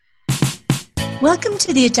Welcome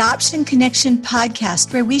to the Adoption Connection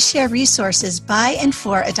podcast, where we share resources by and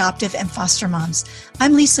for adoptive and foster moms.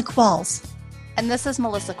 I'm Lisa Qualls. And this is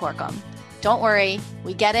Melissa Corkum. Don't worry,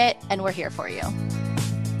 we get it, and we're here for you.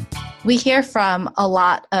 We hear from a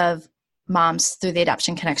lot of moms through the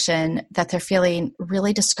Adoption Connection that they're feeling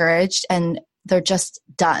really discouraged and they're just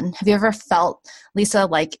done. Have you ever felt, Lisa,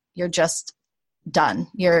 like you're just done?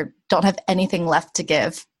 You don't have anything left to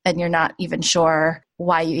give, and you're not even sure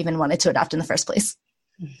why you even wanted to adopt in the first place?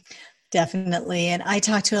 Definitely. And I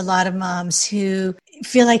talk to a lot of moms who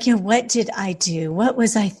feel like, what did I do? What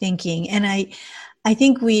was I thinking? And I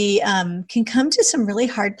think we can come to some really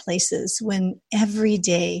hard places when every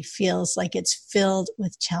day feels like it's filled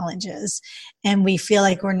with challenges and we feel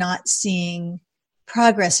like we're not seeing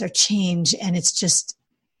progress or change. And it's just,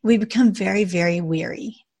 we become very, very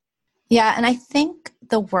weary. Yeah. And I think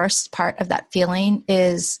the worst part of that feeling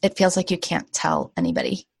is it feels like you can't tell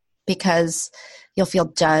anybody because you'll feel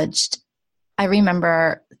judged. I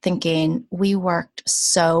remember thinking we worked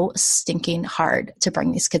so stinking hard to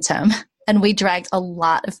bring these kids home, and we dragged a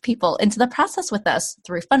lot of people into the process with us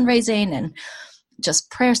through fundraising and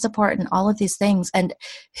just prayer support and all of these things. And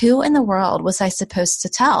who in the world was I supposed to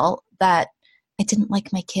tell that I didn't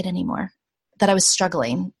like my kid anymore, that I was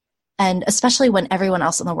struggling? And especially when everyone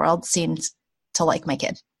else in the world seemed to like my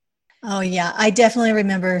kid. Oh, yeah. I definitely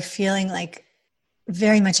remember feeling like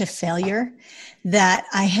very much a failure, that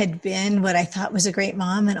I had been what I thought was a great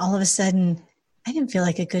mom. And all of a sudden, I didn't feel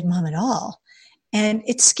like a good mom at all. And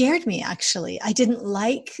it scared me, actually. I didn't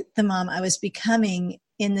like the mom I was becoming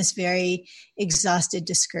in this very exhausted,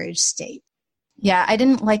 discouraged state. Yeah, I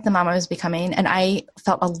didn't like the mom I was becoming, and I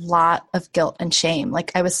felt a lot of guilt and shame.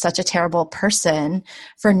 Like I was such a terrible person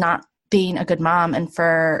for not being a good mom and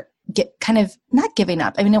for kind of not giving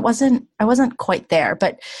up. I mean, I wasn't quite there,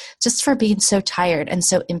 but just for being so tired and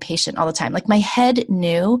so impatient all the time. Like my head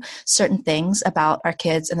knew certain things about our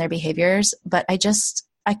kids and their behaviors, but I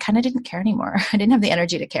kind of didn't care anymore. I didn't have the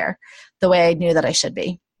energy to care the way I knew that I should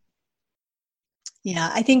be. Yeah,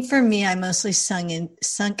 I think for me, I mostly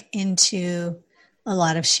sunk into a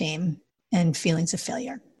lot of shame and feelings of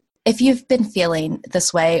failure. If you've been feeling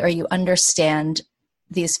this way or you understand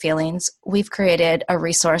these feelings, we've created a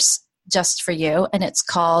resource just for you, and it's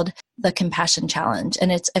called the Compassion Challenge.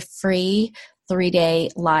 And it's a free 3-day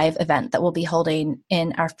live event that we'll be holding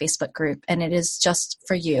in our Facebook group. And it is just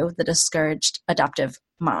for you, the discouraged adoptive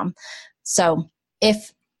mom. So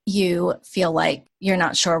if you feel like you're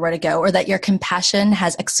not sure where to go or that your compassion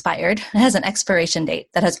has expired, it has an expiration date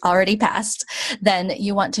that has already passed, then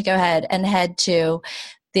you want to go ahead and head to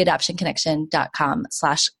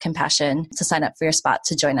theadoptionconnection.com/compassion to sign up for your spot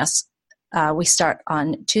to join us. We start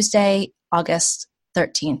on Tuesday, August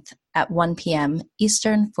 13th at 1 p.m.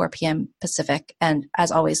 Eastern, 4 p.m. Pacific. And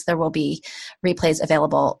as always, there will be replays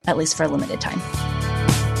available at least for a limited time.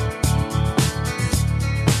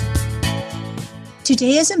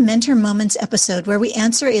 Today is a Mentor Moments episode where we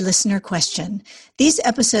answer a listener question. These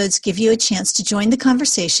episodes give you a chance to join the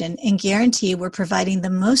conversation and guarantee we're providing the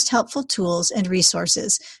most helpful tools and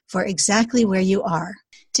resources for exactly where you are.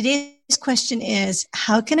 Today's question is,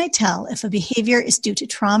 how can I tell if a behavior is due to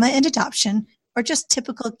trauma and adoption or just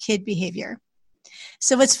typical kid behavior?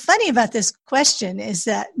 So what's funny about this question is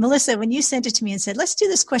that, Melissa, when you sent it to me and said, let's do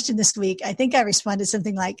this question this week, I think I responded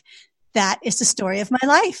something like, that is the story of my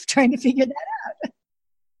life, trying to figure that out.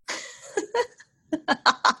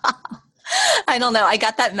 I don't know. I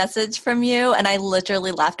got that message from you and I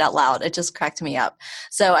literally laughed out loud. It just cracked me up.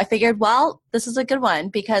 So I figured, well, this is a good one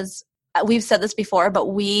because we've said this before, but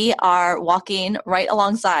we are walking right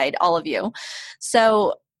alongside all of you.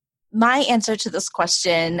 So my answer to this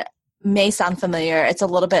question may sound familiar. It's a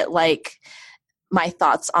little bit like my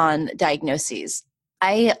thoughts on diagnoses.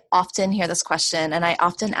 I often hear this question and I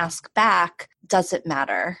often ask back, does it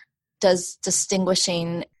matter? Does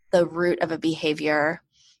distinguishing the root of a behavior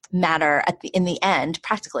matter in the end,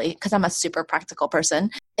 practically, because I'm a super practical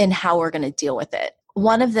person, in how we're going to deal with it?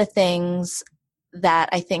 One of the things that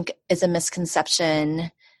I think is a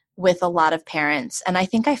misconception with a lot of parents, and I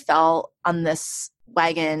think I fell on this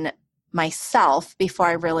wagon myself before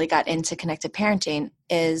I really got into connected parenting,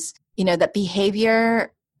 is, that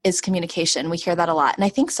behavior is communication. We hear that a lot. And I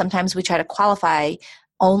think sometimes we try to qualify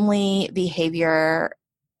only behavior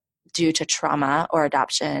due to trauma or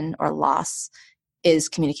adoption or loss is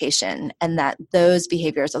communication, and that those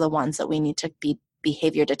behaviors are the ones that we need to be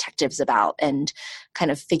behavior detectives about and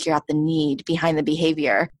kind of figure out the need behind the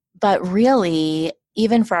behavior. But really,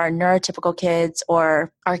 even for our neurotypical kids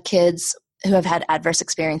or our kids who have had adverse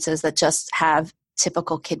experiences that just have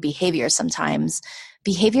typical kid behavior sometimes,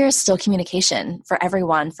 behavior is still communication for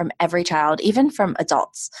everyone, from every child, even from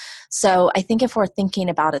adults. So I think if we're thinking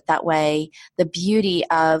about it that way, the beauty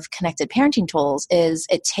of connected parenting tools is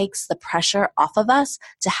it takes the pressure off of us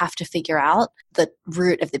to have to figure out the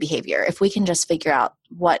root of the behavior. If we can just figure out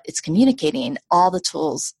what it's communicating, all the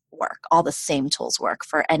tools work, all the same tools work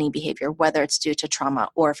for any behavior, whether it's due to trauma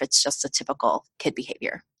or if it's just a typical kid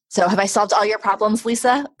behavior. So have I solved all your problems,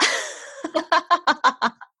 Lisa?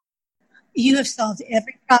 You have solved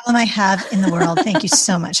every problem I have in the world. Thank you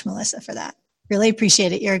so much, Melissa, for that. Really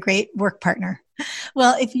appreciate it. You're a great work partner.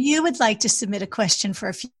 Well, if you would like to submit a question for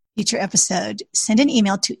a future episode, send an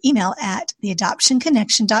email to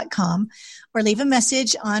email@theadoptionconnection.com or leave a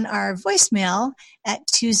message on our voicemail at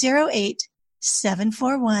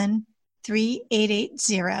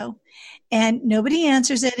 208-741-3880. And nobody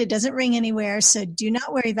answers it. It doesn't ring anywhere. So do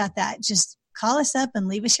not worry about that. Just call us up and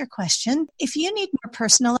leave us your question. If you need more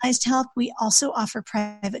personalized help, we also offer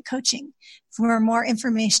private coaching. For more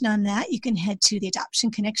information on that, you can head to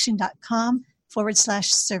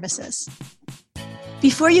theadoptionconnection.com/services.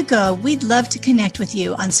 Before you go, we'd love to connect with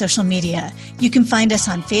you on social media. You can find us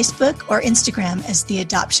on Facebook or Instagram as The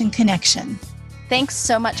Adoption Connection. Thanks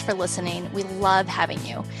so much for listening. We love having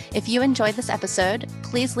you. If you enjoyed this episode,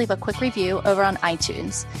 please leave a quick review over on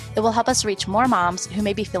iTunes. It will help us reach more moms who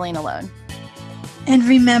may be feeling alone. And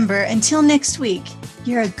remember, until next week,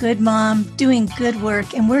 you're a good mom doing good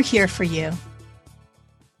work, and we're here for you.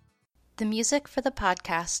 The music for the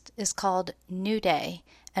podcast is called New Day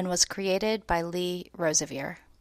and was created by Lee Rosevere.